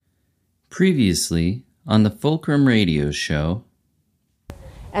Previously on the Fulcrum Radio Show.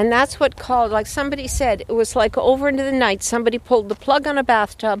 And that's what called, like somebody said, it was like over into the night, somebody pulled the plug on a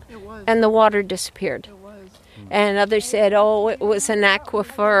bathtub and the water disappeared. It was. And others said, oh, it was an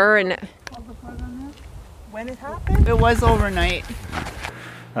aquifer. And when it happened? It was overnight.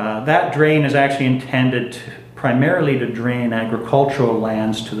 That drain is actually intended primarily to drain agricultural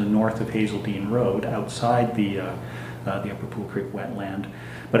lands to the north of Hazeldean Road, outside the Upper Pool Creek wetland.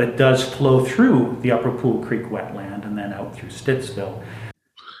 But it does flow through the Upper Pool Creek wetland and then out through Stittsville.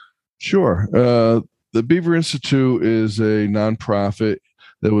 Sure. The Beaver Institute is a nonprofit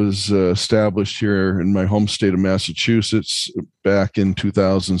that was established here in my home state of Massachusetts back in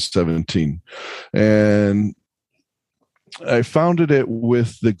 2017. And I founded it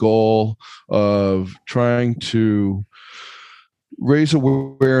with the goal of trying to raise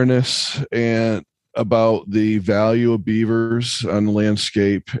awareness and about the value of beavers on the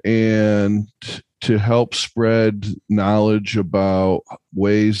landscape and to help spread knowledge about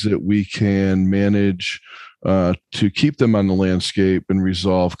ways that we can manage to keep them on the landscape and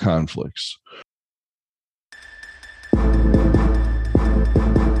resolve conflicts.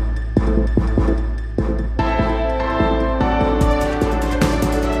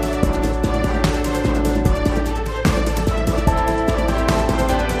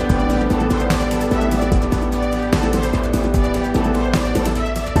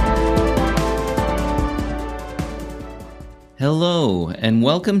 Hello, and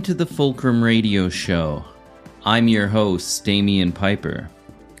welcome to the Fulcrum Radio Show. I'm your host, Damian Piper.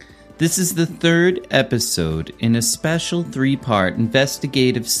 This is the third episode in a special three-part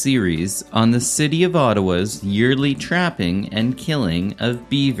investigative series on the City of Ottawa's yearly trapping and killing of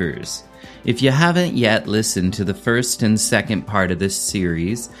beavers. If you haven't yet listened to the first and second part of this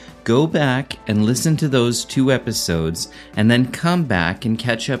series, go back and listen to those two episodes, and then come back and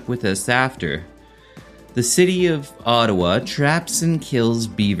catch up with us after. The City of Ottawa traps and kills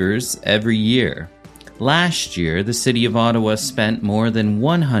beavers every year. Last year, the City of Ottawa spent more than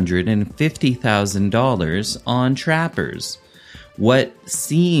 $150,000 on trappers. What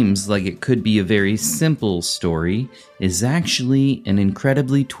seems like it could be a very simple story is actually an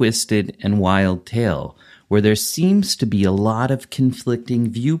incredibly twisted and wild tale, where there seems to be a lot of conflicting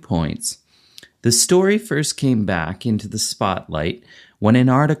viewpoints. The story first came back into the spotlight when an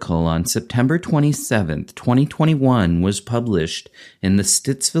article on September 27, 2021 was published in the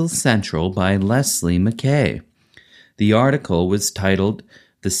Stittsville Central by Leslie McKay. The article was titled,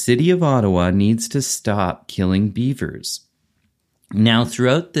 "The City of Ottawa Needs to Stop Killing Beavers." Now,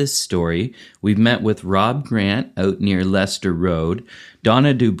 throughout this story, we've met with Rob Grant out near Leicester Road,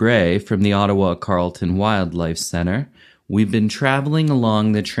 Donna Dubray from the Ottawa Carleton Wildlife Centre. We've been traveling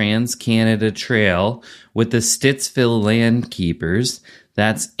along the Trans-Canada Trail with the Stittsville Land Keepers.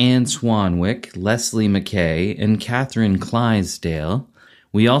 That's Anne Swanwick, Leslie McKay, and Catherine Clydesdale.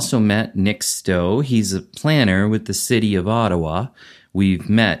 We also met Nick Stowe. He's a planner with the City of Ottawa. We've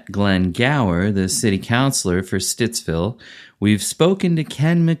met Glenn Gower, the City Councillor for Stittsville. We've spoken to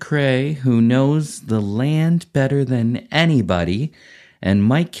Ken McCrae, who knows the land better than anybody, and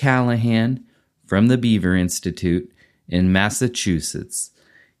Mike Callahan from the Beaver Institute in Massachusetts.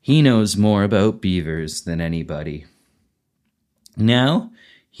 He knows more about beavers than anybody. Now,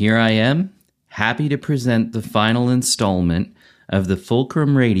 here I am, happy to present the final installment of the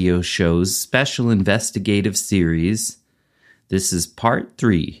Fulcrum Radio Show's special investigative series. This is part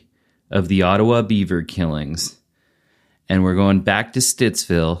 3 of the Ottawa Beaver Killings. And we're going back to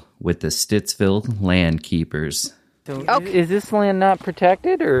Stittsville with the Stittsville Land Keepers. So is this land not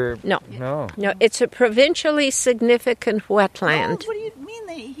protected or? No, it's a provincially significant wetland. Oh, what do you mean?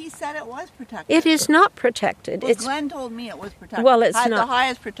 He said it was protected. It is not protected. Well, Glenn told me it was protected. Well, it's had not. The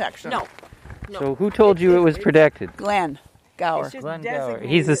highest protection. No. So who told you it was protected? Glenn Gower. Glenn Gower.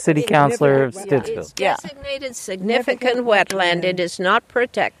 He's the city councillor of Stittsville. It's designated significant wetland. It is not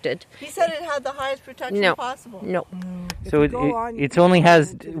protected. He said it had the highest protection possible. No. So it only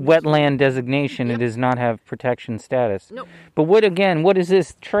has wetland designation. Yep. It does not have protection status. No. But what is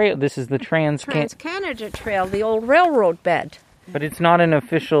this trail? This is the Trans-Canada Trail, the old railroad bed. But it's not an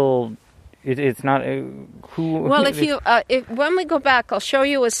official. It's not who. Well, when we go back, I'll show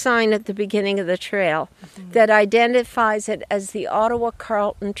you a sign at the beginning of the trail that identifies it as the Ottawa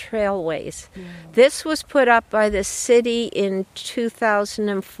Carleton Trailways. Yeah. This was put up by the city in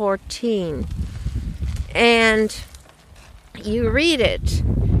 2014, and you read it,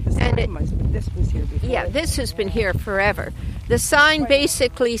 and this was here before. Yeah, this has been here forever. The sign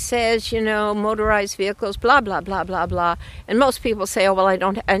basically says, motorized vehicles, blah, blah, blah, blah, blah. And most people say, oh, well, I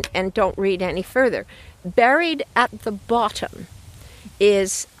don't, and don't read any further. Buried at the bottom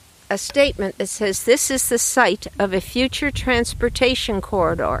is a statement that says this is the site of a future transportation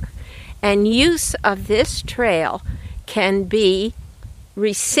corridor, and use of this trail can be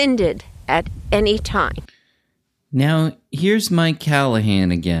rescinded at any time. Now, here's Mike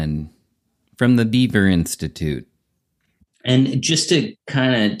Callahan again from the Beaver Institute. And just to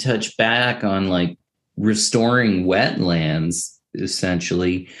kind of touch back on like restoring wetlands,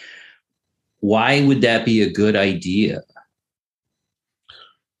 essentially, why would that be a good idea?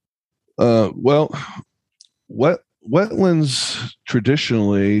 Wetlands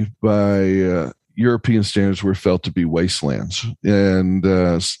traditionally by European standards were felt to be wastelands, and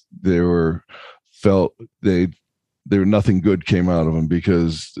there nothing good came out of them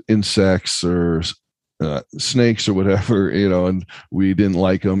because insects or snakes or whatever, and we didn't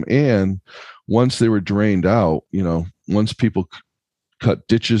like them. And once they were drained out, once people cut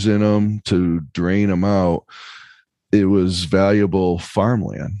ditches in them to drain them out, it was valuable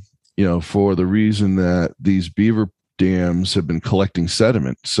farmland, for the reason that these beaver dams have been collecting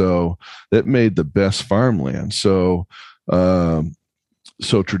sediment. So that made the best farmland. So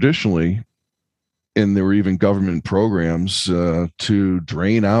traditionally, and there were even government programs to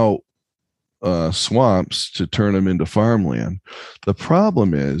drain out swamps to turn them into farmland. The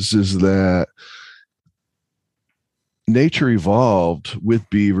problem is that nature evolved with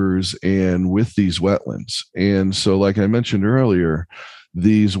beavers and with these wetlands. And so, like I mentioned earlier,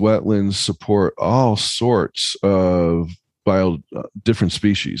 these wetlands support all sorts of different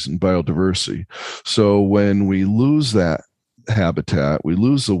species and biodiversity. So when we lose that habitat, we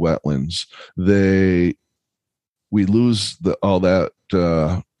lose the wetlands, we lose all that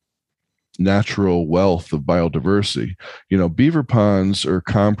natural wealth of biodiversity. Beaver ponds are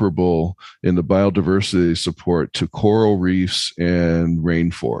comparable in the biodiversity support to coral reefs and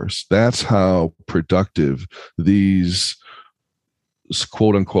rainforests. That's how productive these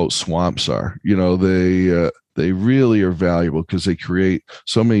quote unquote swamps are. They really are valuable because they create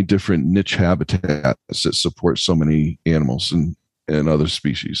so many different niche habitats that support so many animals and other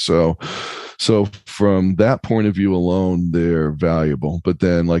species. So from that point of view alone, they're valuable. But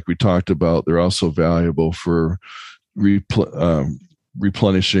then, like we talked about, they're also valuable for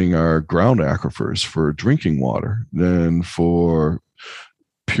replenishing our ground aquifers for drinking water and for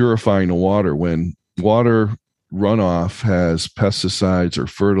purifying the water. When water runoff has pesticides or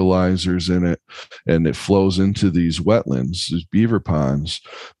fertilizers in it and it flows into these wetlands, these beaver ponds,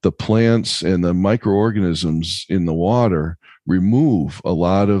 the plants and the microorganisms in the water remove a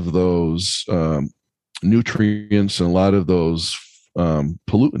lot of those nutrients and a lot of those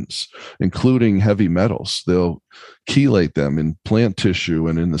pollutants, including heavy metals. They'll chelate them in plant tissue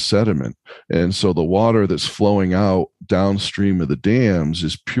and in the sediment. And so the water that's flowing out downstream of the dams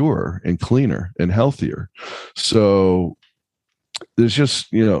is pure and cleaner and healthier. So there's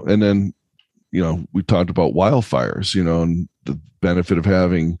just, and then, we talked about wildfires, and the benefit of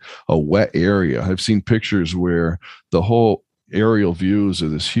having a wet area. I've seen pictures where the whole aerial views of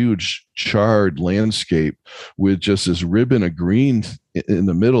this huge charred landscape with just this ribbon of green in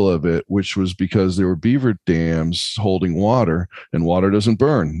the middle of it, which was because there were beaver dams holding water, and water doesn't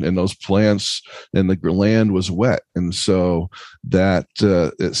burn, and those plants and the land was wet, and so that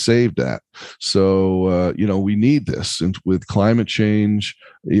it saved that. So we need this, and with climate change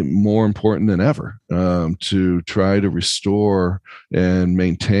more important than ever, to try to restore and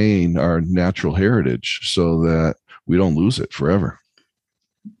maintain our natural heritage so that we don't lose it forever.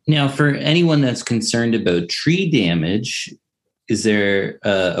 Now, for anyone that's concerned about tree damage, is there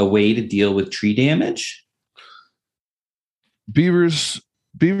a way to deal with tree damage? Beavers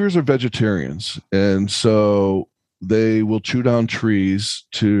are vegetarians, and so they will chew down trees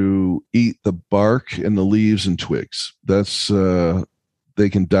to eat the bark and the leaves and twigs. That's they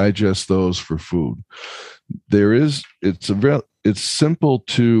can digest those for food. It's simple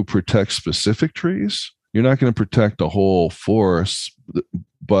to protect specific trees. You're not going to protect the whole forest,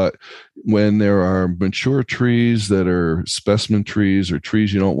 but when there are mature trees that are specimen trees or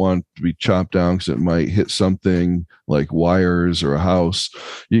trees you don't want to be chopped down because it might hit something like wires or a house,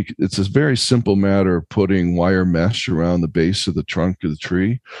 it's a very simple matter of putting wire mesh around the base of the trunk of the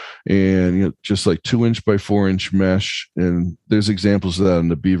tree, and just like 2-inch by 4-inch mesh. And there's examples of that on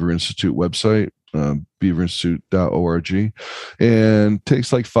the Beaver Institute website, beaverinstitute.org, and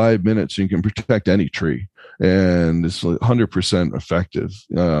takes like 5 minutes. You can protect any tree, and it's 100% effective.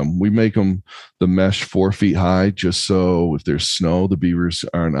 We make them the mesh 4 feet high, just so if there's snow, the beavers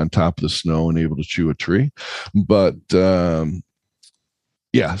aren't on top of the snow and able to chew a tree. But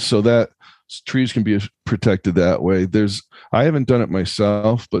trees can be protected that way. I haven't done it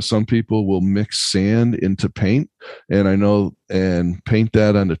myself, but some people will mix sand into paint, and paint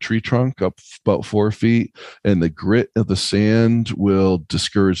that on the tree trunk up about 4 feet, and the grit of the sand will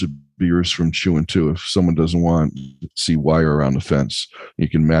discourage the beavers from chewing too. If someone doesn't want to see wire around the fence, you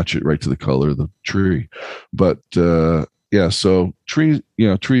can match it right to the color of the tree. But so trees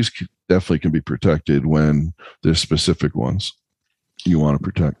definitely can be protected when there's specific ones you want to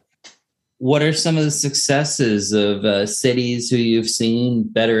protect. What are some of the successes of cities who you've seen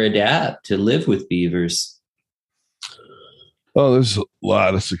better adapt to live with beavers? Oh, there's a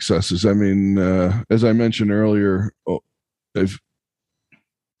lot of successes. I mean, as I mentioned earlier, I've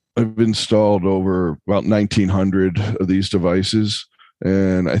installed over about 1,900 of these devices,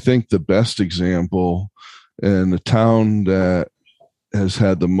 and I think the best example and the town that has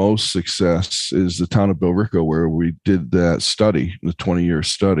had the most success is the town of Billerica, where we did that study, the 20-year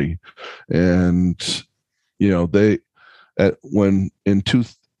study. And, when in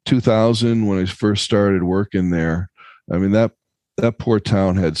 2000, when I first started working there, I mean, that poor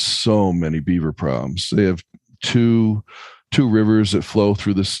town had so many beaver problems. They have two rivers that flow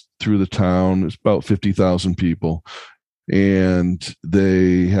through the town. It's about 50,000 people. And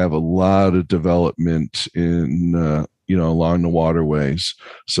they have a lot of development in, along the waterways.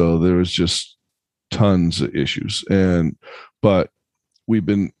 So there was just tons of issues. But we've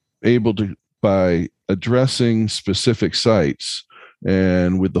been able to, by addressing specific sites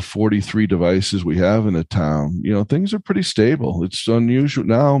and with the 43 devices we have in the town, things are pretty stable. It's unusual.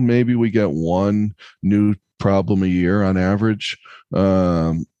 Now maybe we get one new problem a year on average.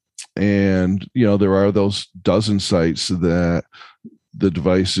 And, there are those dozen sites that the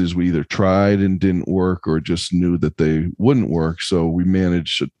devices we either tried and didn't work or just knew that they wouldn't work. So we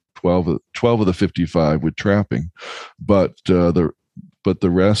managed 12 of the 55 with trapping, but the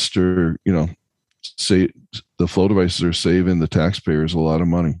rest are, say the flow devices are saving the taxpayers a lot of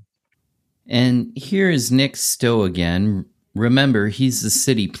money. And here is Nick Stowe again. Remember, he's the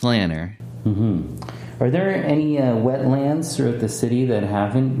city planner. Mm-hmm. Are there any wetlands throughout the city that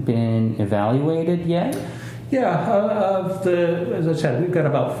haven't been evaluated yet? Yeah, as I said, we've got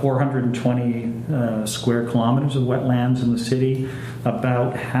about 420 square kilometers of wetlands in the city.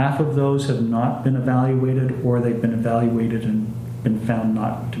 About half of those have not been evaluated, or they've been evaluated and been found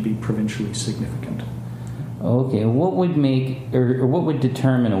not to be provincially significant. Okay, what would make or what would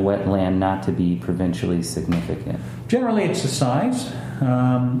determine a wetland not to be provincially significant? Generally, it's the size.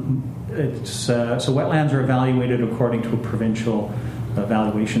 So wetlands are evaluated according to a provincial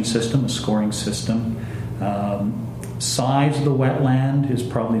evaluation system, a scoring system. Size of the wetland is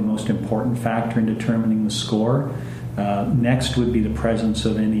probably the most important factor in determining the score. Next would be the presence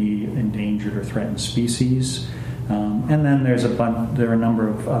of any endangered or threatened species. And then there are a number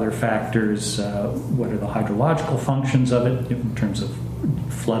of other factors. What are the hydrological functions of it in terms of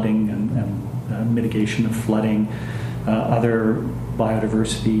flooding and mitigation of flooding, other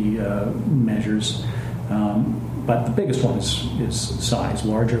biodiversity measures. But the biggest one is size.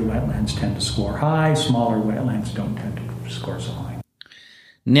 Larger wetlands tend to score high. Smaller wetlands don't tend to score so high.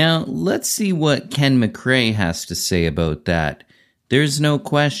 Now, let's see what Ken McRae has to say about that. There's no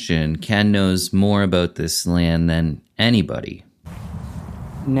question Ken knows more about this land than anybody.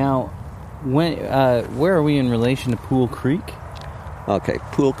 Now, where are we in relation to Pool Creek? Okay,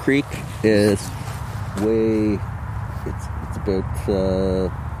 Pool Creek is it's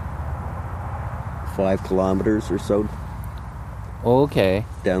about 5 kilometers or so. Oh, okay.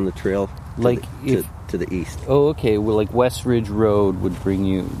 Down the trail, to the east. Oh, okay. Well, like West Ridge Road would bring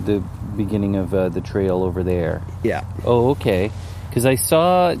you the beginning of the trail over there. Yeah. Oh, okay. Because I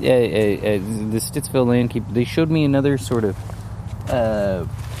saw the Stittsville Landkeeper. They showed me another sort of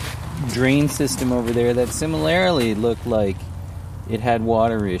drain system over there that similarly looked like it had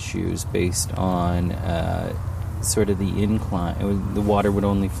water issues based on sort of the incline. The water would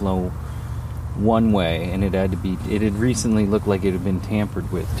only flow one way, and it had recently looked like it had been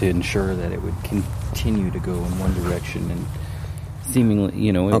tampered with to ensure that it would continue to go in one direction, and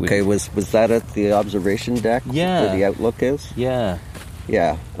seemingly, was that at the observation deck? Yeah, where the outlook is. Yeah.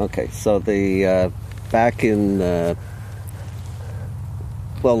 Okay, so the back in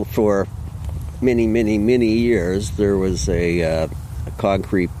for many years there was a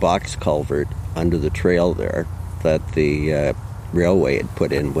concrete box culvert under the trail there that the railway had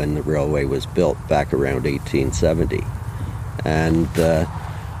put in when the railway was built back around 1870, and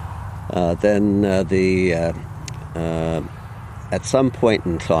then at some point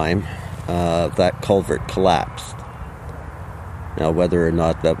in time that culvert collapsed. Now, whether or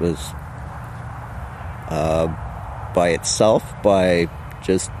not that was by itself, by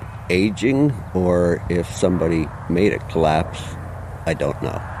just aging or if somebody made it collapse, I don't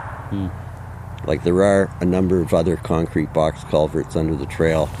know. Like there are a number of other concrete box culverts under the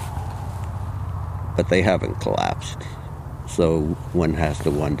trail, but they haven't collapsed. So one has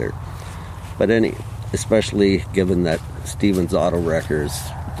to wonder. But especially given that Stevens Auto Wreckers,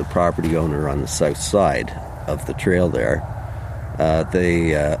 the property owner on the south side of the trail there,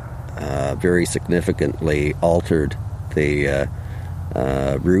 they very significantly altered the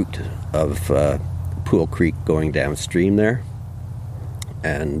route of Pool Creek going downstream there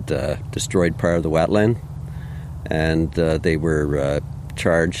and destroyed part of the wetland. And they were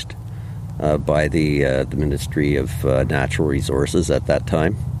charged by the Ministry of Natural Resources at that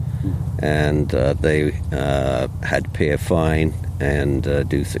time. And they had to pay a fine and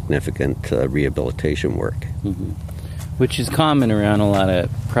do significant rehabilitation work. Mm-hmm. Which is common around a lot of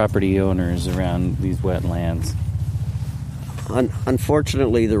property owners around these wetlands.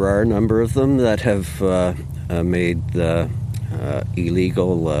 Unfortunately, there are a number of them that have made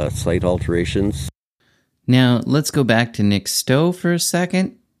illegal site alterations. Now, let's go back to Nick Stowe for a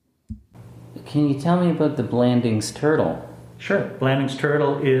second. Can you tell me about the Blandings turtle? Sure. Blandings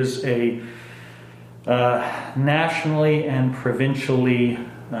turtle is a nationally and provincially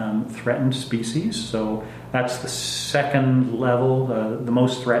threatened species. So that's the second level. The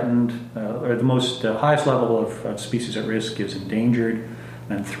most threatened, or the most highest level of species at risk is endangered,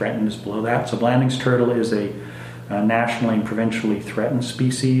 and threatened is below that. So Blandings turtle is a nationally and provincially threatened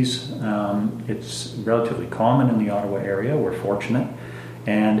species. It's relatively common in the Ottawa area. We're fortunate.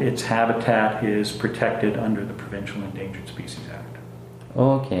 And its habitat is protected under the Provincial Endangered Species Act.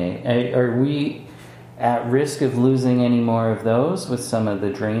 Okay. Are we at risk of losing any more of those with some of the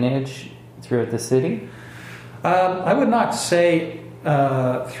drainage throughout the city? I would not say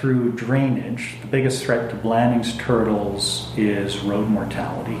through drainage. The biggest threat to Blandings turtles is road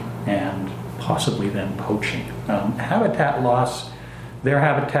mortality and possibly then poaching. Habitat loss, their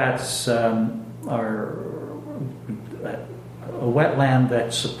habitats are... A wetland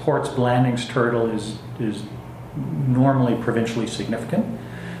that supports Blandings turtle is normally provincially significant.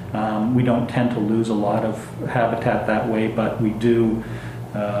 We don't tend to lose a lot of habitat that way, but we do.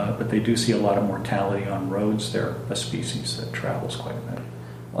 But they do see a lot of mortality on roads. They're a species that travels quite a bit.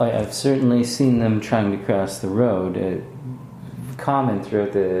 Well, I've certainly seen them trying to cross the road. Common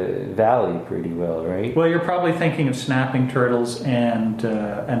throughout the valley pretty well, right? Well, you're probably thinking of snapping turtles and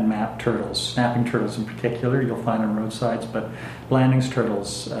map turtles. Snapping turtles in particular you'll find on roadsides, but Blandings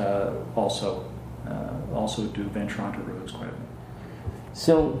turtles also do venture onto roads quite a bit.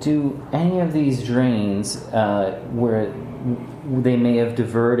 So do any of these drains where they may have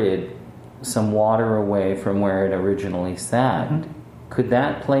diverted some water away from where it originally sat, could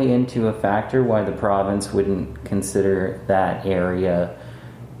that play into a factor why the province wouldn't consider that area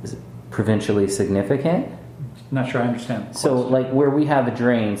provincially significant? Not sure I understand. So, like where we have a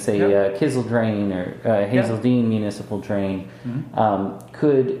drain, say Kissel Drain or Hazeldean Municipal Drain,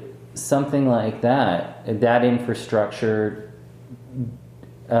 could something like that infrastructure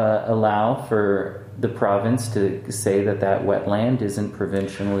allow for the province to say that wetland isn't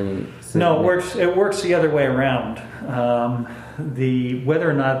provincially significant? No, it works the other way around. Whether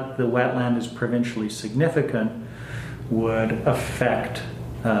or not the wetland is provincially significant would affect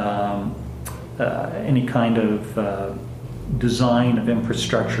any kind of design of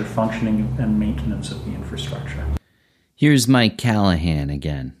infrastructure, functioning and maintenance of the infrastructure. Here's Mike Callahan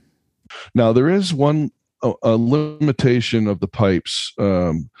again. Now, there is a limitation of the pipes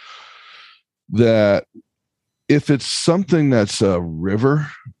that if it's something that's a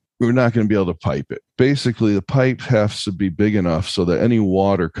river, we're not going to be able to pipe it. Basically, the pipe has to be big enough so that any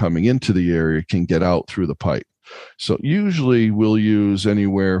water coming into the area can get out through the pipe. So usually we'll use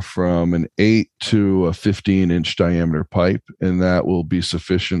anywhere from an 8 to a 15-inch diameter pipe, and that will be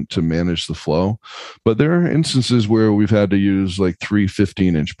sufficient to manage the flow. But there are instances where we've had to use like 3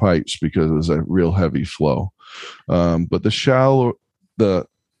 15-inch pipes because it was a real heavy flow. But the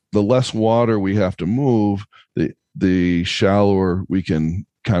less water we have to move, the shallower we can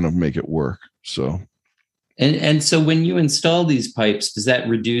kind of make it work. So. And so when you install these pipes, does that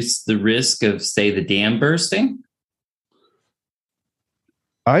reduce the risk of, say, the dam bursting?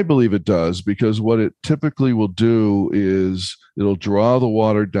 I believe it does, because what it typically will do is it'll draw the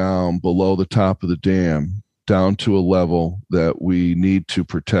water down below the top of the dam down to a level that we need to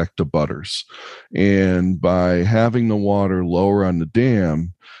protect the abutters. And by having the water lower on the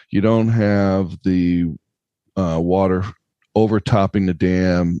dam, you don't have the water overtopping the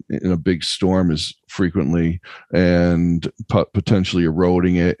dam in a big storm as frequently and potentially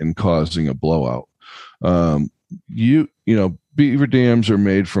eroding it and causing a blowout. beaver dams are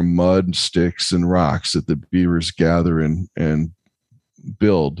made from mud, sticks, and rocks that the beavers gather and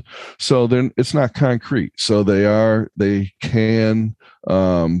build. So then it's not concrete. So they can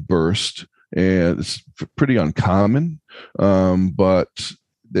burst, and it's pretty uncommon, but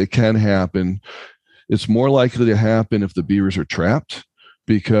they can happen. It's more likely to happen if the beavers are trapped,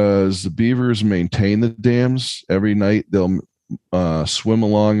 because the beavers maintain the dams. Every night they'll swim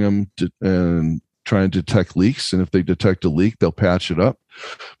along them and try and detect leaks. And if they detect a leak, they'll patch it up.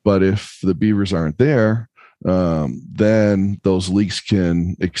 But if the beavers aren't there, then those leaks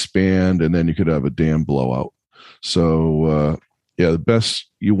can expand, and then you could have a dam blowout. So, the best,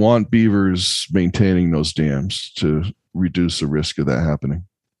 you want beavers maintaining those dams to reduce the risk of that happening.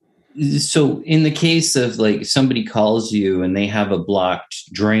 So in the case of like somebody calls you and they have a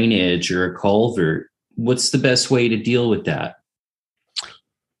blocked drainage or a culvert, what's the best way to deal with that?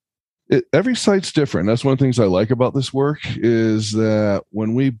 Every site's different. That's one of the things I like about this work, is that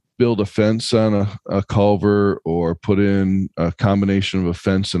when we build a fence on a culvert or put in a combination of a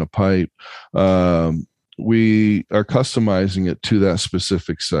fence and a pipe, we are customizing it to that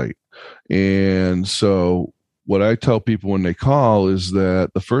specific site. And so what I tell people when they call is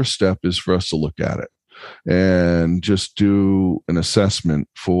that the first step is for us to look at it and just do an assessment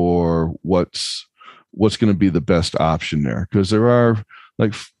for what's going to be the best option there. Because there are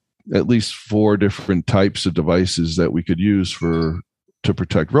like at least 4 different types of devices that we could use to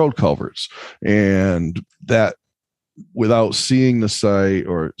protect road culverts. And that, without seeing the site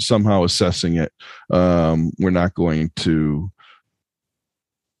or somehow assessing it, we're not going to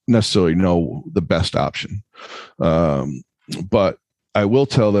necessarily know the best option. But I will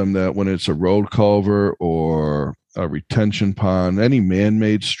tell them that when it's a road culvert or a retention pond, any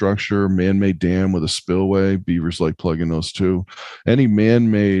man-made structure, man-made dam with a spillway, beavers like plugging those too. Any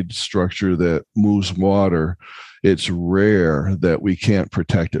man-made structure that moves water, it's rare that we can't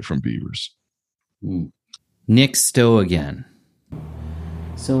protect it from beavers. Nick Stowe again.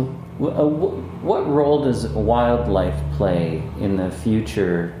 So what role does wildlife play in the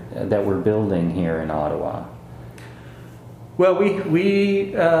future that we're building here in Ottawa? Well,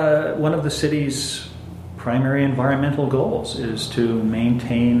 we one of the city's primary environmental goals is to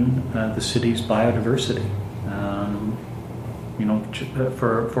maintain the city's biodiversity,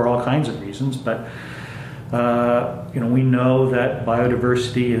 for all kinds of reasons. But we know that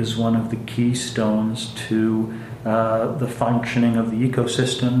biodiversity is one of the keystones to the functioning of the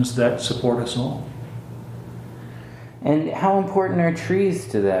ecosystems that support us all. And how important are trees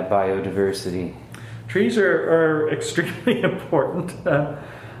to that biodiversity? Trees are extremely important. They're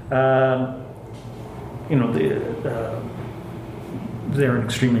an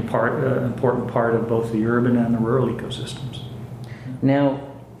extremely important part of both the urban and the rural ecosystems. Now,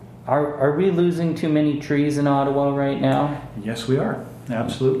 are we losing too many trees in Ottawa right now? Yes, we are.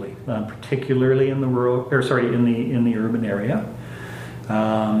 Absolutely, particularly in the in the urban area.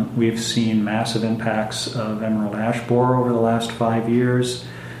 We've seen massive impacts of emerald ash borer over the last 5 years.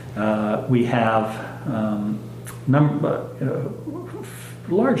 We have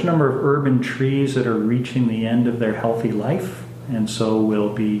large number of urban trees that are reaching the end of their healthy life, and so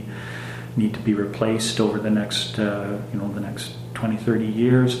will need to be replaced over the next 20, 30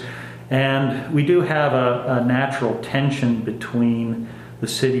 years. And we do have a natural tension between the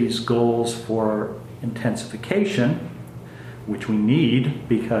city's goals for intensification, which we need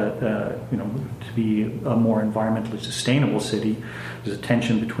because to be a more environmentally sustainable city. There's a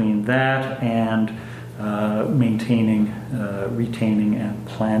tension between that and maintaining, retaining, and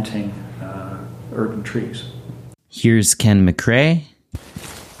planting urban trees. Here's Ken McRae.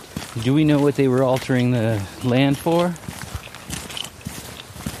 Do we know what they were altering the land for?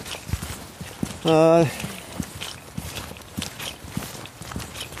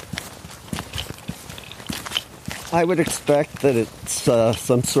 I would expect that it's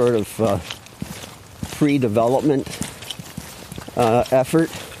some sort of pre-development effort,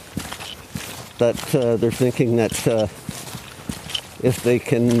 that they're thinking that if they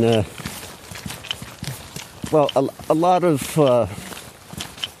can, a lot of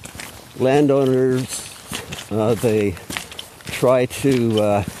landowners, they try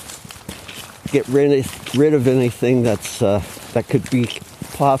to get rid of anything that could be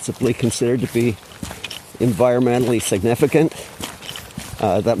possibly considered to be environmentally significant,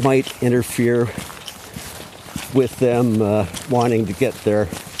 that might interfere with them wanting to get their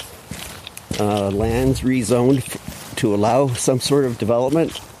lands rezoned to allow some sort of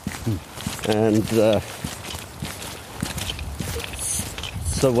development. And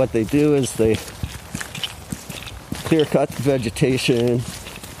so what they do is they clear cut the vegetation.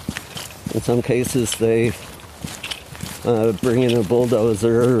 In some cases they bring in a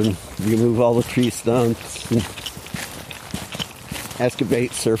bulldozer and remove all the tree stumps, and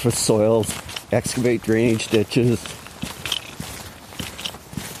excavate surface soils, excavate drainage ditches.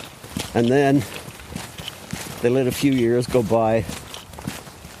 And then they let a few years go by,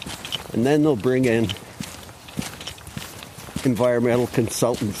 and then they'll bring in environmental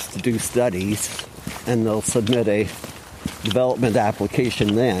consultants to do studies, and they'll submit a development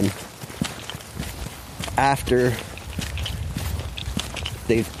application then, after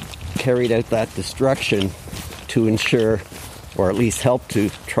they've carried out that destruction, to ensure, or at least help to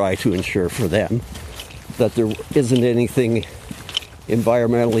try to ensure for them, that there isn't anything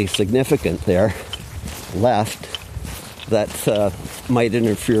environmentally significant there left that might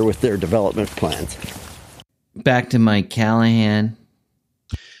interfere with their development plans. Back to Mike Callahan.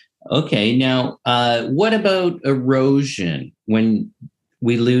 Okay, now what about erosion when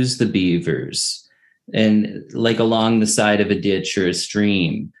we lose the beavers and like along the side of a ditch or a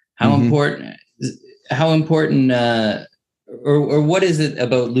stream? How important or what is it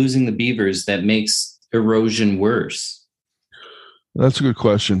about losing the beavers that makes erosion worse? That's a good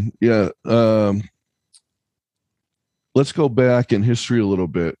question. Yeah. Let's go back in history a little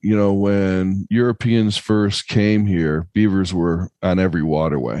bit. You know, when Europeans first came here, beavers were on every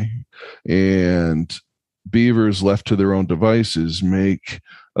waterway, and beavers left to their own devices make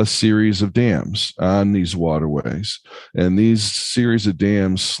a series of dams on these waterways. And these series of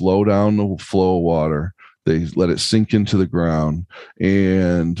dams slow down the flow of water. They let it sink into the ground.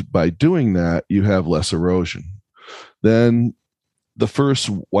 And by doing that, you have less erosion. Then the first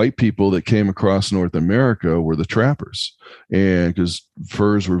white people that came across North America were the trappers, and because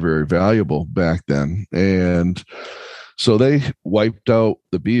furs were very valuable back then. And so they wiped out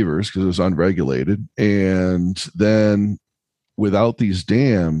the beavers because it was unregulated. And then without these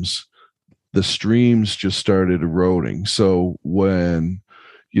dams, the streams just started eroding. So when,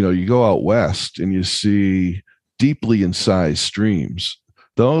 you know, you go out west and you see deeply incised streams,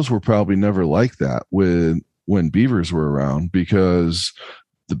 those were probably never like that when beavers were around, because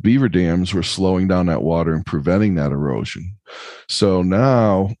the beaver dams were slowing down that water and preventing that erosion. So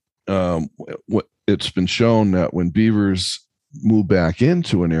now it's been shown that when beavers move back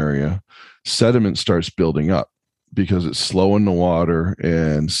into an area, sediment starts building up because it's slowing the water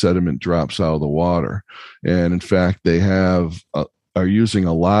and sediment drops out of the water. And in fact, they are using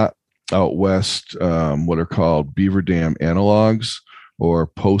a lot out west what are called beaver dam analogs, or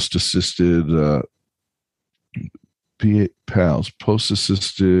post-assisted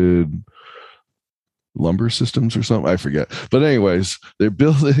post-assisted lumber systems or something, I forget. But anyways, they're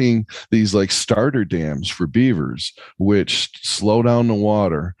building these like starter dams for beavers, which slow down the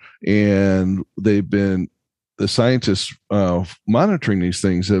water. And the scientists monitoring these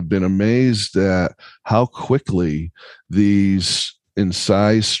things have been amazed at how quickly these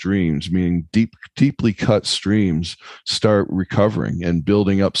incised streams, meaning deeply cut streams, start recovering and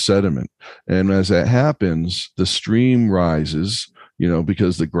building up sediment. And as that happens, the stream rises, you know,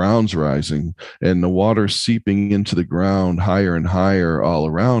 because the ground's rising and the water seeping into the ground higher and higher all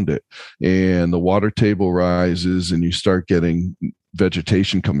around it. And the water table rises and you start getting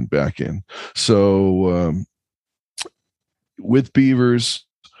vegetation coming back in. So with beavers,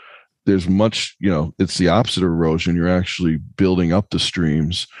 there's much, you know, it's the opposite of erosion. You're actually building up the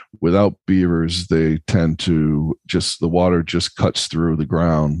streams. Without beavers, they tend to the water just cuts through the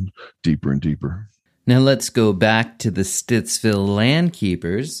ground deeper and deeper. Now let's go back to the Stittsville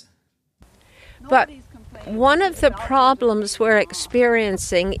landkeepers. But one of the problems we're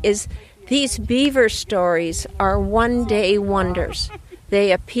experiencing is these beaver stories are one-day wonders.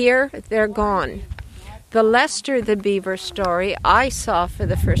 They appear, they're gone. The Lester the Beaver story I saw for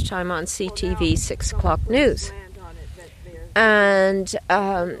the first time on CTV 6 o'clock news. And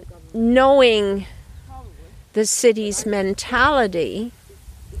knowing the city's mentality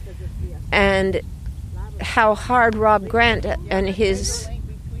and how hard Rob Grant and his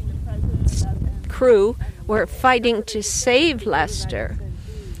crew were fighting to save Lester,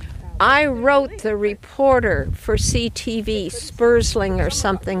 I wrote the reporter for CTV, Spursling or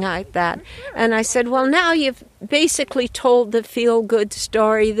something like that, and I said, well, now you've basically told the feel-good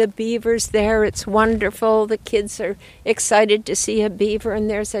story. The beaver's there, it's wonderful, the kids are excited to see a beaver, and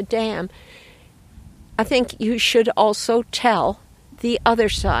there's a dam. I think you should also tell the other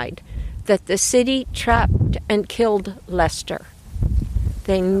side that the city trapped and killed Lester.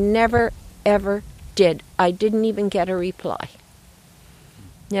 They never, ever did. I didn't even get a reply.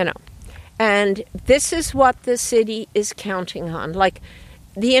 You know. And this is what the city is counting on. Like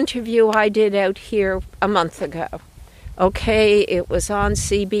the interview I did out here a month ago Okay, it was on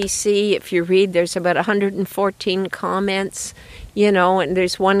CBC. If you read, there's about 114 comments, and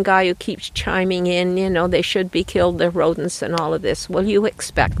there's one guy who keeps chiming in, they should be killed, they're rodents and all of this. Well, you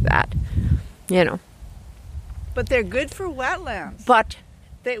expect that, But they're good for wetlands. But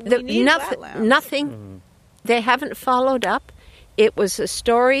we need wetlands. nothing, they haven't followed up. It was a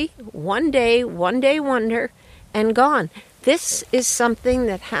story, one day wonder, and gone. This is something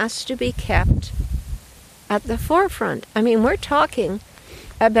that has to be kept at the forefront. I mean, we're talking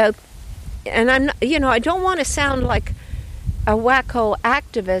about, and I don't want to sound like a wacko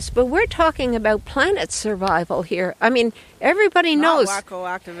activist, but we're talking about planet survival here. I mean, everybody knows. Not wacko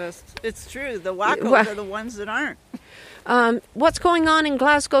activists. It's true. The wackos are the ones that aren't. What's going on in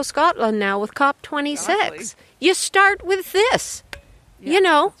Glasgow, Scotland now with COP26? Exactly. You start with this,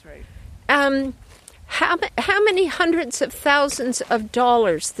 That's right. How many hundreds of thousands of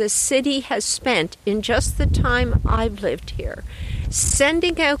dollars the city has spent in just the time I've lived here,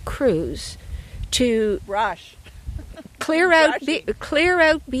 sending out crews to clear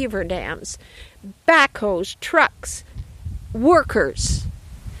out beaver dams, backhoes, trucks, workers.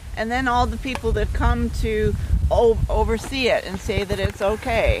 And then all the people that come to oversee it and say that it's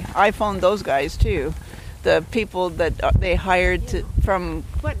okay. I phoned those guys too. The people that they hired from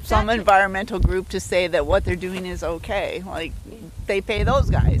some environmental group to say that what they're doing is okay. Like, they pay those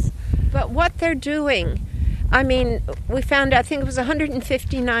guys. But what they're doing, I mean, we found, I think it was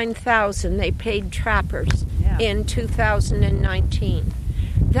 $159,000 they paid trappers in 2019.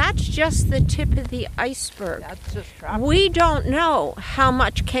 That's just the tip of the iceberg. That's just trappers. We don't know how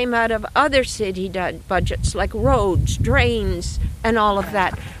much came out of other city budgets, like roads, drains, and all of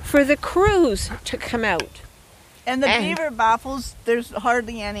that, for the crews to come out. And the beaver baffles, there's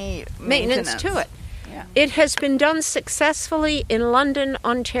hardly any maintenance to it. Yeah. It has been done successfully in London,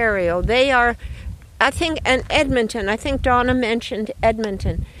 Ontario. They are, I think, and Edmonton. I think Donna mentioned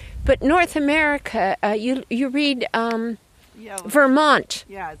Edmonton. But North America, you read Vermont.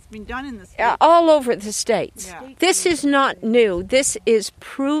 Yeah, it's been done in the States. All over the States. Yeah. This is not new. This is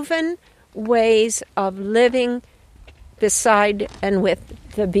proven ways of living beside and with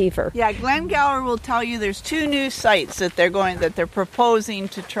the beaver. Yeah, Glenn Gower will tell you there's 2 new sites that they're proposing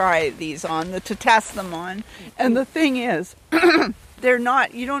to try these on, to test them on. And the thing is, they're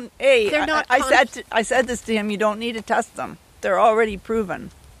not. You don't. They're not. I said this to him. You don't need to test them. They're already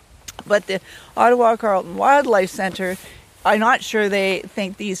proven. But the Ottawa Carleton Wildlife Centre, I'm not sure they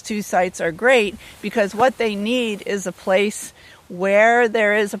think these 2 sites are great, because what they need is a place where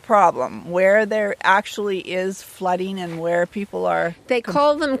there is a problem, where there actually is flooding and where people are... They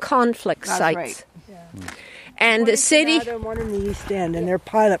call them conflict sites. Right. Yeah. And the city... One in the East End, and they're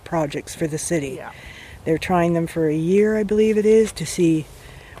pilot projects for the city. Yeah. They're trying them for a year, I believe it is, to see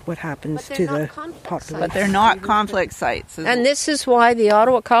what happens to the population. But they're not conflict sites. And this is why the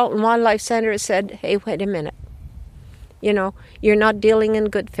Ottawa Carleton Wildlife Centre said, hey, wait a minute. You're not dealing in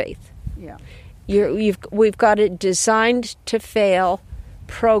good faith. Yeah. We've got a designed to fail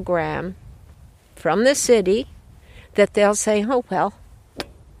program from the city that they'll say, oh, well,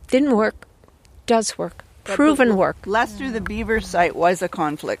 didn't work, does work, proven work. Leicester, the beaver site, was a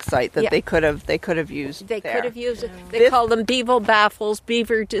conflict site that they could have used. They there. could have used it. They call them beaver baffles,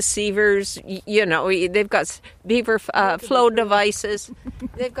 beaver deceivers. They've got beaver flow devices.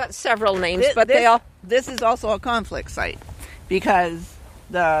 They've got several names, but they all. This is also a conflict site because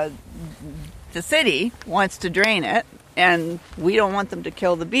the city wants to drain it, and we don't want them to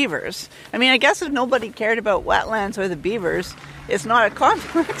kill the beavers. I mean, I guess if nobody cared about wetlands or the beavers, it's not a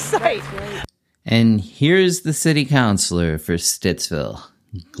conflict site. And here's the city councilor for Stittsville,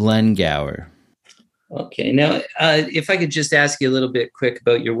 Glenn Gower. Okay, now, if I could just ask you a little bit quick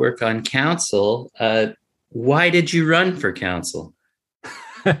about your work on council, why did you run for council?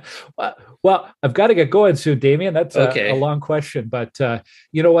 Well, I've got to get going soon, Damien. That's a long question, but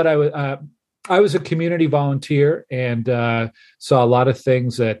you know what? I was a community volunteer and saw a lot of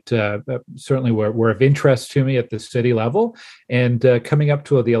things that certainly were of interest to me at the city level. And coming up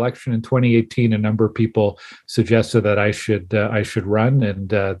to the election in 2018, a number of people suggested that I should run and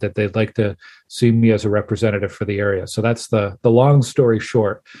that they'd like to see me as a representative for the area. So that's the long story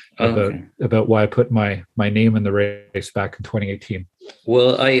short about why I put my name in the race back in 2018.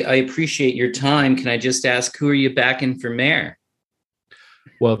 Well, I appreciate your time. Can I just ask, who are you backing for mayor?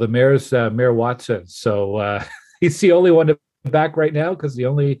 Well, the mayor's Mayor Watson. So he's the only one to back right now because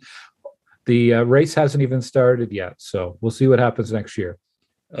the race hasn't even started yet. So we'll see what happens next year.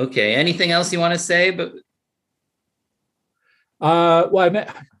 Okay. Anything else you want to say? But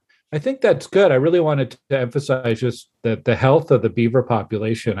I think that's good. I really wanted to emphasize just the health of the beaver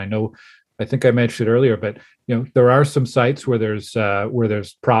population. I know I think I mentioned earlier, but there are some sites where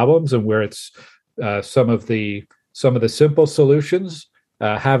there's problems and where it's some of the simple solutions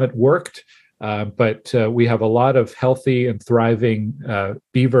haven't worked. But we have a lot of healthy and thriving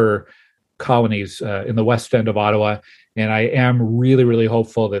beaver colonies in the west end of Ottawa. And I am really, really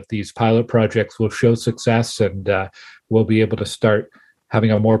hopeful that these pilot projects will show success and we'll be able to start having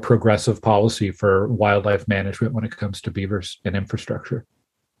a more progressive policy for wildlife management when it comes to beavers and infrastructure.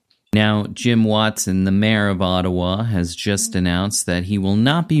 Now, Jim Watson, the mayor of Ottawa, has just announced that he will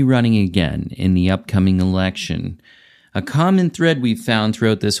not be running again in the upcoming election. A common thread we've found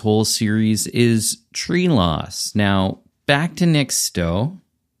throughout this whole series is tree loss. Now, back to Nick Stowe.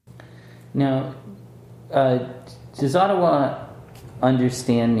 Now, does Ottawa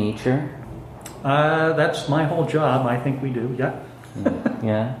understand nature? That's my whole job. I think we do, yeah.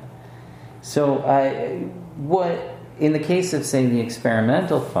 Yeah. So, what in the case of, say, the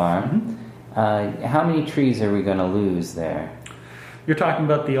experimental farm, how many trees are we going to lose there? You're talking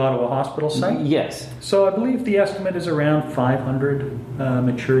about the Ottawa Hospital site? Yes. So I believe the estimate is around 500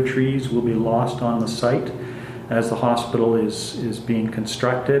 mature trees will be lost on the site as the hospital is being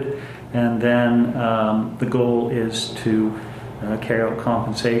constructed. And then the goal is to carry out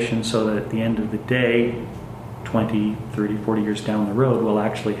compensation so that at the end of the day, 20, 30, 40 years down the road, we'll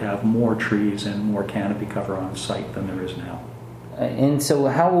actually have more trees and more canopy cover on site than there is now. And so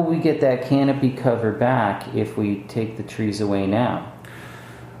how will we get that canopy cover back if we take the trees away now?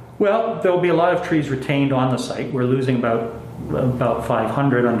 Well, there will be a lot of trees retained on the site. We're losing about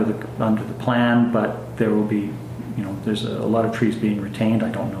 500 under the plan, but there will be, there's a lot of trees being retained.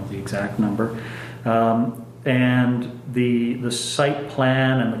 I don't know the exact number. And the site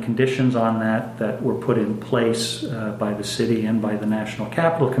plan and the conditions on that were put in place by the city and by the National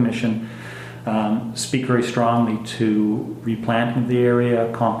Capital Commission speak very strongly to replanting of the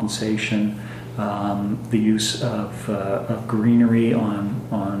area, compensation, the use of greenery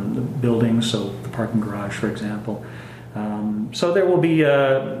on the buildings, so the parking garage, for example. So there will be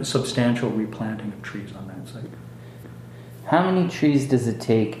a substantial replanting of trees on that site. How many trees does it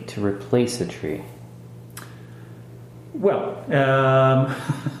take to replace a tree? Well,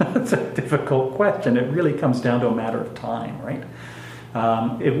 that's a difficult question. It really comes down to a matter of time, right?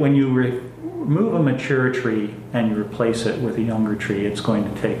 When you remove a mature tree and you replace it with a younger tree, it's going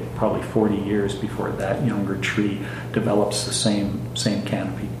to take probably 40 years before that younger tree develops the same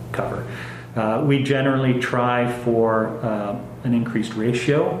canopy cover. We generally try for an increased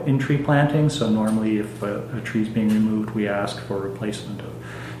ratio in tree planting. So normally if a tree is being removed, we ask for a replacement of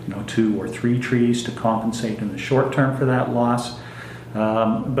 2 or 3 trees to compensate in the short term for that loss.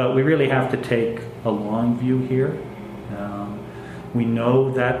 But we really have to take a long view here. We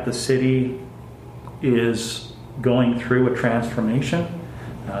know that the city is going through a transformation.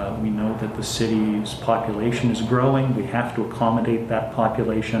 We know that the city's population is growing. We have to accommodate that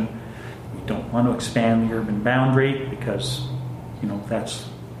population. We don't want to expand the urban boundary because that's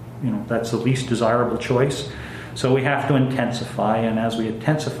the least desirable choice. So we have to intensify, and as we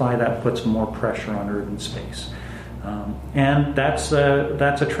intensify, that puts more pressure on urban space. And that's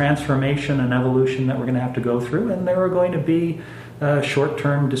a transformation and evolution that we're going to have to go through, and there are going to be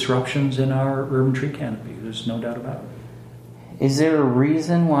short-term disruptions in our urban tree canopy. There's no doubt about it. Is there a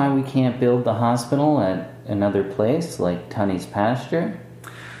reason why we can't build the hospital at another place, like Tunney's Pasture?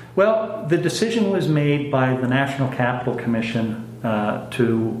 Well, the decision was made by the National Capital Commission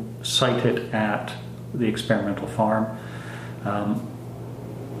to site it at the experimental farm.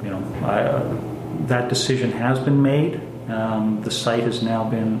 That decision has been made. The site has now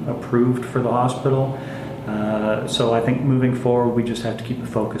been approved for the hospital. So I think moving forward, we just have to keep the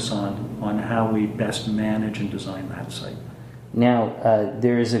focus on how we best manage and design that site. Now,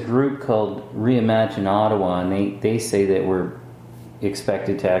 there is a group called Reimagine Ottawa, and they say that we're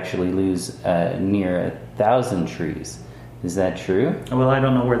expected to actually lose near 1,000 trees. Is that true? Well, I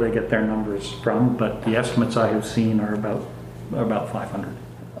don't know where they get their numbers from, but the estimates I have seen are about 500.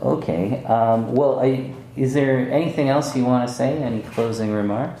 Okay. Is there anything else you want to say? Any closing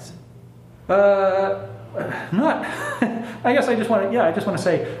remarks? Not. I guess I just want to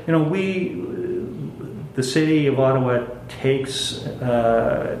say, the City of Ottawa takes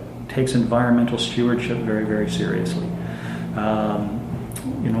environmental stewardship very, very seriously.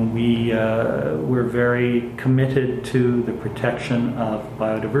 We're very committed to the protection of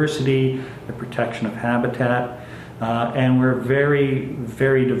biodiversity, the protection of habitat, and we're very,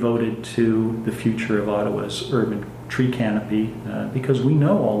 very devoted to the future of Ottawa's urban tree canopy because we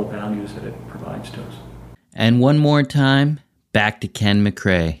know all the values that it provides to us. And one more time, back to Ken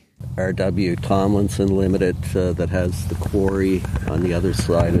McCrae. R.W. Tomlinson Limited that has the quarry on the other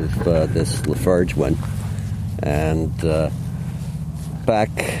side of this Lafarge one. And back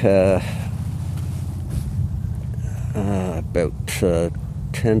about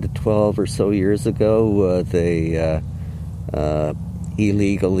 10 to 12 or so years ago, they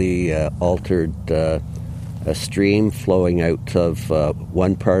illegally altered a stream flowing out of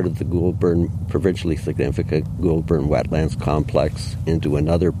one part of the Goulburn, provincially significant Goulburn Wetlands Complex into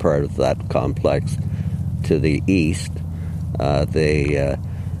another part of that complex to the east. They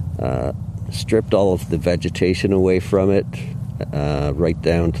stripped all of the vegetation away from it, right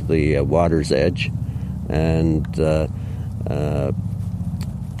down to the water's edge. And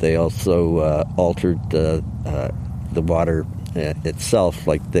they also altered the water itself,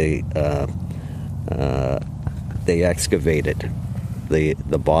 like they excavated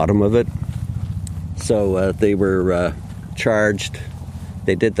the bottom of it. So they were charged.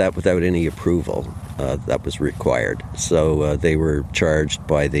 They did that without any approval that was required. So they were charged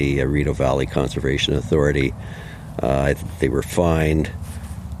by the Rideau Valley Conservation Authority. They were fined.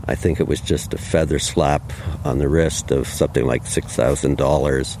 I think it was just a feather slap on the wrist of something like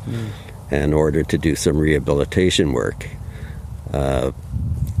 $6,000 and ordered to do some rehabilitation work. The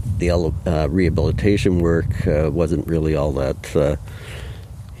rehabilitation work wasn't really all that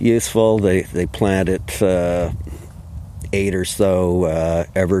useful. They planted 8 or so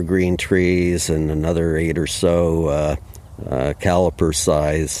evergreen trees and another 8 or so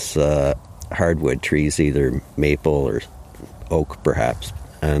caliper-size hardwood trees, either maple or oak perhaps.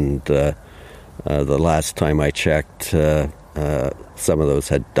 And the last time I checked, some of those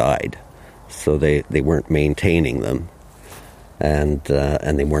had died. So they weren't maintaining them. And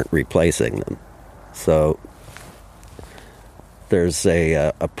they weren't replacing them. So there's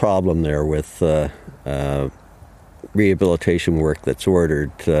a problem there with rehabilitation work that's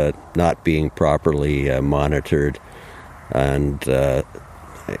ordered not being properly monitored and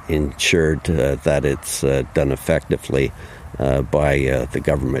ensured that it's done effectively by the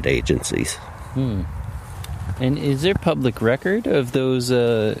government agencies. And is there public record of those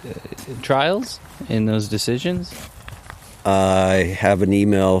trials and those decisions? I have an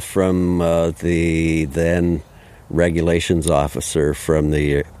email from the then regulations officer from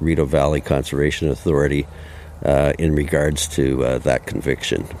the Rideau Valley Conservation Authority in regards to that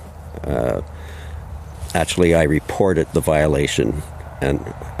conviction. Actually, I reported the violation and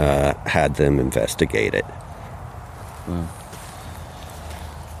had them investigate it. Wow.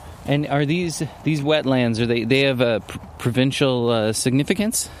 And are these wetlands, are they have a provincial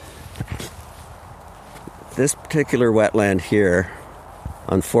significance? This particular wetland here,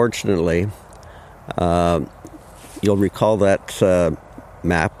 unfortunately, you'll recall that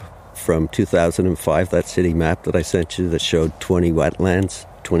map from 2005, that city map that I sent you that showed 20 wetlands,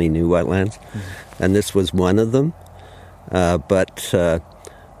 20 new wetlands, and this was one of them. But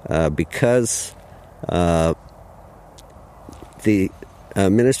because the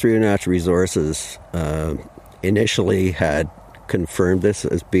Ministry of Natural Resources initially had confirmed this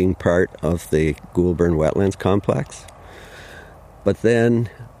as being part of the Goulburn Wetlands Complex. But then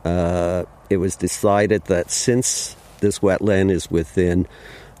it was decided that since this wetland is within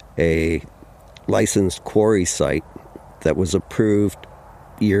a licensed quarry site that was approved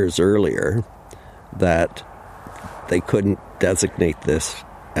years earlier, that they couldn't designate this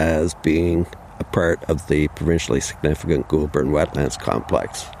as being a part of the provincially significant Goulburn Wetlands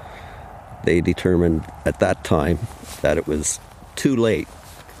Complex. They determined at that time that it was too late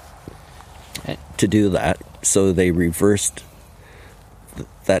to do that, so they reversed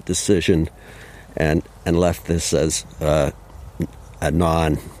that decision and left this as a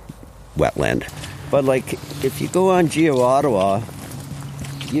non-wetland. But like, if you go on Geo Ottawa,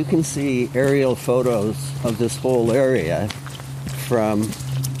 you can see aerial photos of this whole area from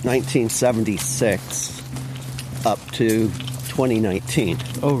 1976 up to 2019.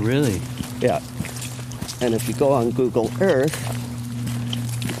 Oh, really? Yeah. And if you go on Google Earth,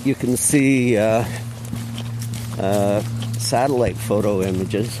 you can see satellite photo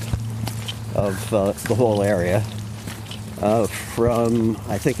images of the whole area from,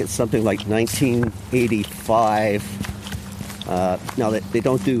 I think it's something like 1985. Now, they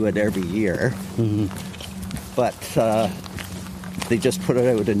don't do it every year, but they just put it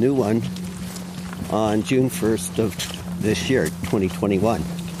out a new one on June 1st of this year, 2021,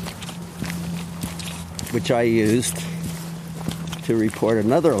 which I used to report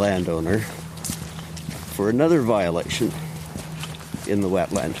another landowner for another violation in the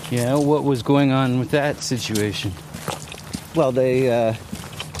wetland. Yeah, what was going on with that situation? Well, they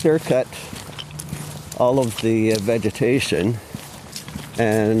clear-cut all of the vegetation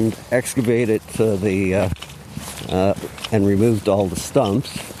and excavated and removed all the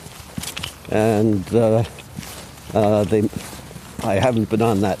stumps. And I haven't been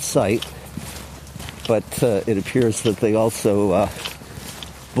on that site, but it appears that they also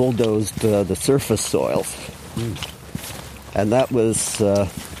bulldozed the surface soils. And that was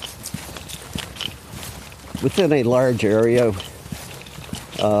within a large area,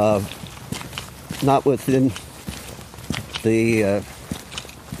 not within the...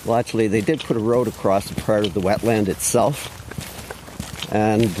 well, actually, they did put a road across a part of the wetland itself,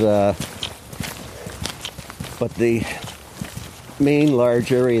 and but the main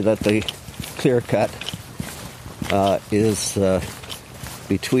large area that they clear cut is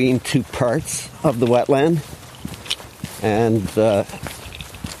between two parts of the wetland, and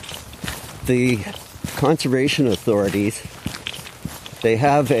the conservation authorities, they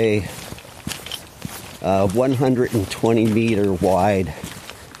have a 120 meter wide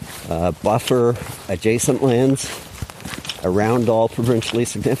buffer adjacent lands around all provincially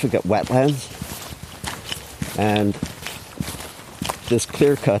significant wetlands, and this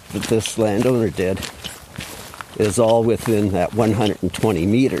clear cut that this landowner did is all within that 120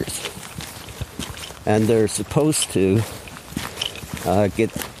 meters, and they're supposed to get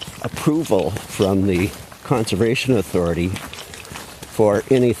approval from the conservation authority for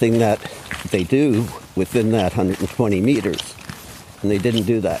anything that they do within that 120 meters, and they didn't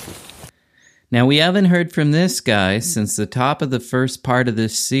do that. Now, we haven't heard from this guy since the top of the first part of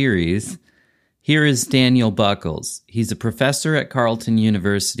this series. Here is Daniel Buckles. He's a professor at Carleton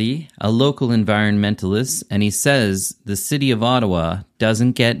University, a local environmentalist, and he says the City of Ottawa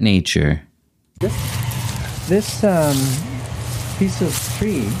doesn't get nature. This piece of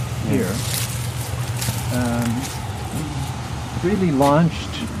tree here really launched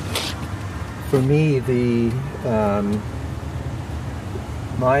for me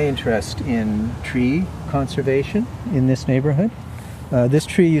my interest in tree conservation in this neighborhood. This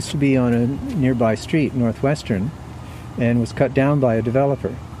tree used to be on a nearby street, Northwestern, and was cut down by a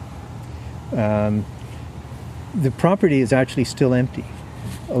developer. The property is actually still empty.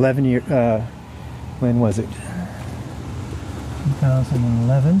 11 years, when was it?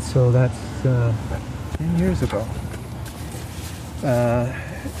 2011, so that's 10 years ago.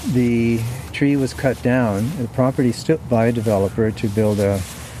 The tree was cut down, the property still by a developer to build a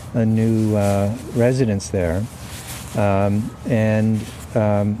new residence there. And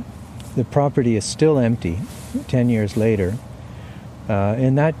the property is still empty 10 years later.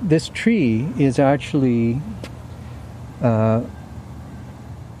 And that this tree is actually older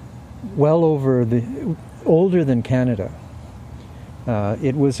than Canada.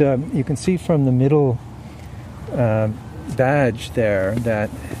 It was, you can see from the middle badge there that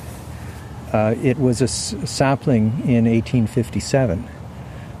it was a sapling in 1857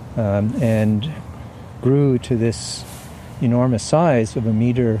 and grew to this enormous size of 1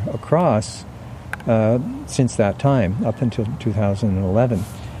 meter across since that time, up until 2011.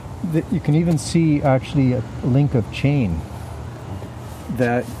 You can even see actually a link of chain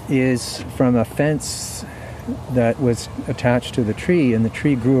that is from a fence that was attached to the tree, and the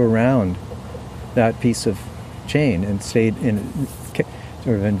tree grew around that piece of chain and stayed in,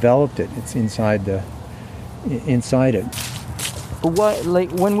 sort of enveloped it. It's inside it. What,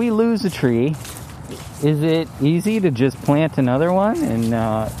 like, when we lose a tree, is it easy to just plant another one, and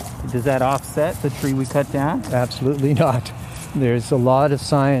does that offset the tree we cut down? Absolutely not. There's a lot of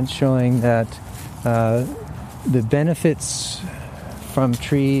science showing that the benefits from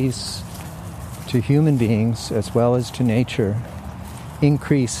trees to human beings as well as to nature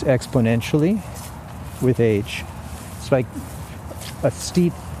increase exponentially with age. It's like a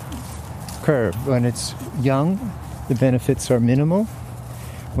steep curve. When it's young, the benefits are minimal.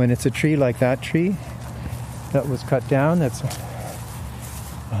 When it's a tree like that tree that was cut down, that's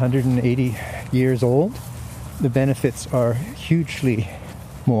 180 years old, the benefits are hugely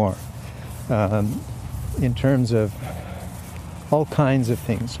more in terms of all kinds of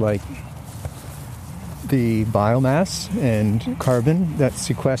things, like the biomass and carbon that's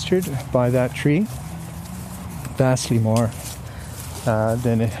sequestered by that tree, vastly more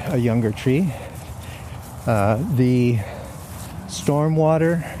than a younger tree. The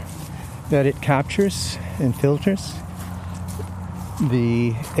stormwater that it captures and filters,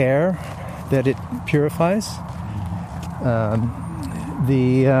 the air that it purifies,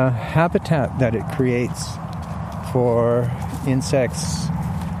 the habitat that it creates for insects,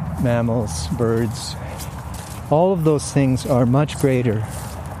 mammals, birds. All of those things are much greater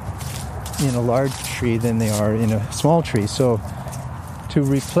in a large tree than they are in a small tree. So to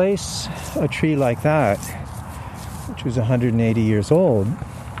replace a tree like that which was 180 years old,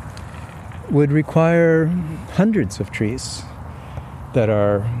 would require hundreds of trees that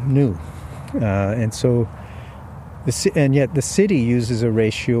are new. And yet the city uses a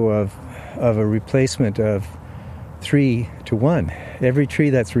ratio of a replacement of 3 to 1. Every tree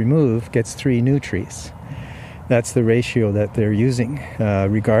that's removed gets 3 new trees. That's the ratio that they're using,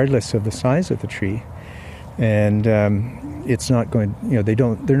 regardless of the size of the tree. And it's not going,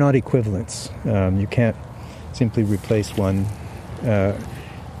 they're not equivalents. You can't simply replace one,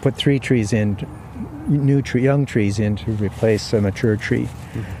 put 3 trees in, young trees in to replace a mature tree.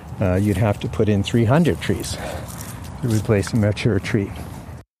 You'd have to put in 300 trees to replace a mature tree.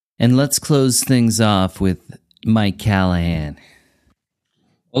 And let's close things off with Mike Callahan.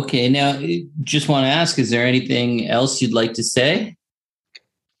 Okay, now, just want to ask, is there anything else you'd like to say?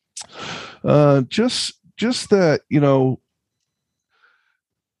 Just that,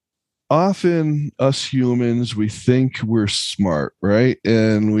 often us humans, we think we're smart, right?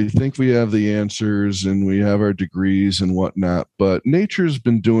 And we think we have the answers and we have our degrees and whatnot, but nature's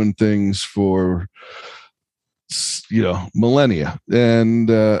been doing things for, millennia. And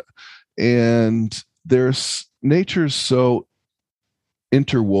nature's so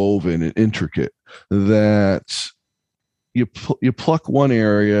interwoven and intricate that you pluck one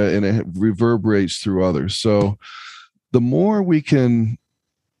area and it reverberates through others. So the more we can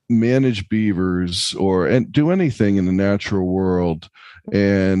manage beavers and do anything in the natural world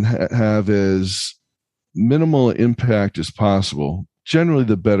and have as minimal impact as possible, generally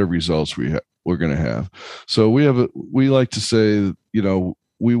the better results we're going to have. So we like to say,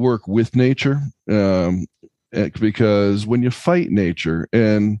 we work with nature, because when you fight nature,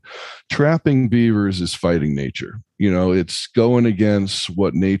 and trapping beavers is fighting nature, it's going against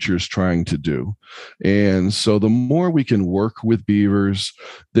what nature is trying to do. And so the more we can work with beavers,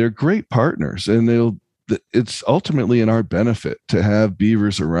 they're great partners, and it's ultimately in our benefit to have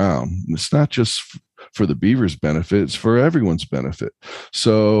beavers around. It's not just for the beavers' benefit, it's for everyone's benefit.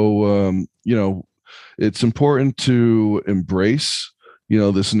 So, it's important to embrace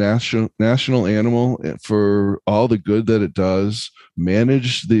this national animal for all the good that it does,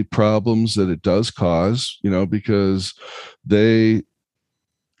 manage the problems that it does cause, because they,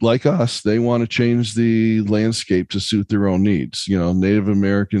 like us, they want to change the landscape to suit their own needs. Native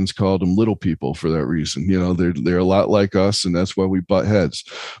Americans called them little people for that reason. They're a lot like us, and that's why we butt heads.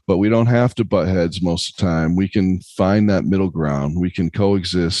 But we don't have to butt heads most of the time. We can find that middle ground. We can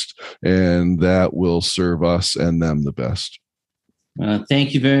coexist, and that will serve us and them the best.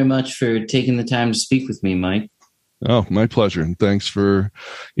 Thank you very much for taking the time to speak with me, Mike. Oh, my pleasure. And thanks for,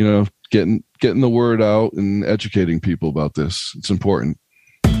 getting the word out and educating people about this. It's important.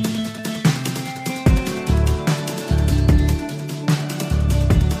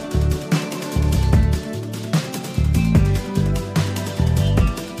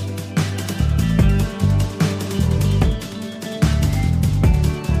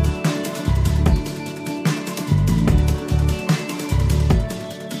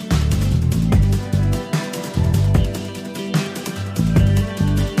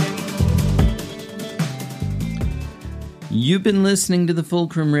 You've been listening to the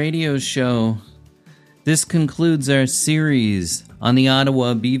Fulcrum Radio Show. This concludes our series on the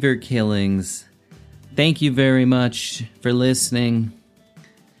Ottawa Beaver Killings. Thank you very much for listening.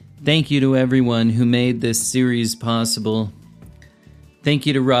 Thank you to everyone who made this series possible. Thank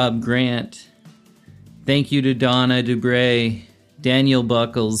you to Rob Grant. Thank you to Donna Dubray, Daniel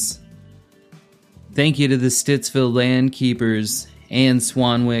Buckles. Thank you to the Stittsville Landkeepers, Anne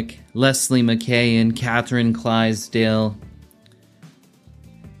Swanwick, Leslie McKay, and Catherine Clydesdale.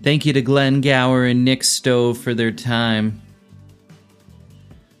 Thank you to Glenn Gower and Nick Stowe for their time.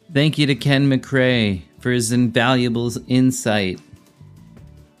 Thank you to Ken McRae for his invaluable insight.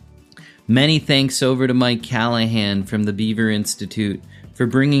 Many thanks over to Mike Callahan from the Beaver Institute for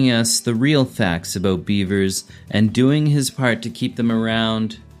bringing us the real facts about beavers and doing his part to keep them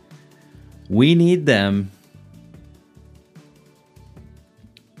around. We need them.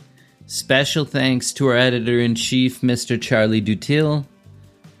 Special thanks to our editor-in-chief, Mr. Charlie Dutil.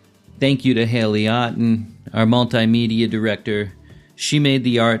 Thank you to Haley Otten, our multimedia director. She made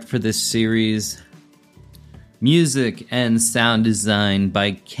the art for this series. Music and sound design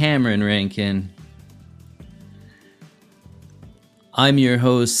by Cameron Rankin. I'm your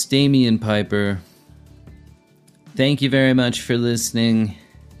host, Damian Piper. Thank you very much for listening.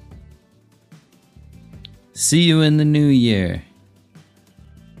 See you in the new year.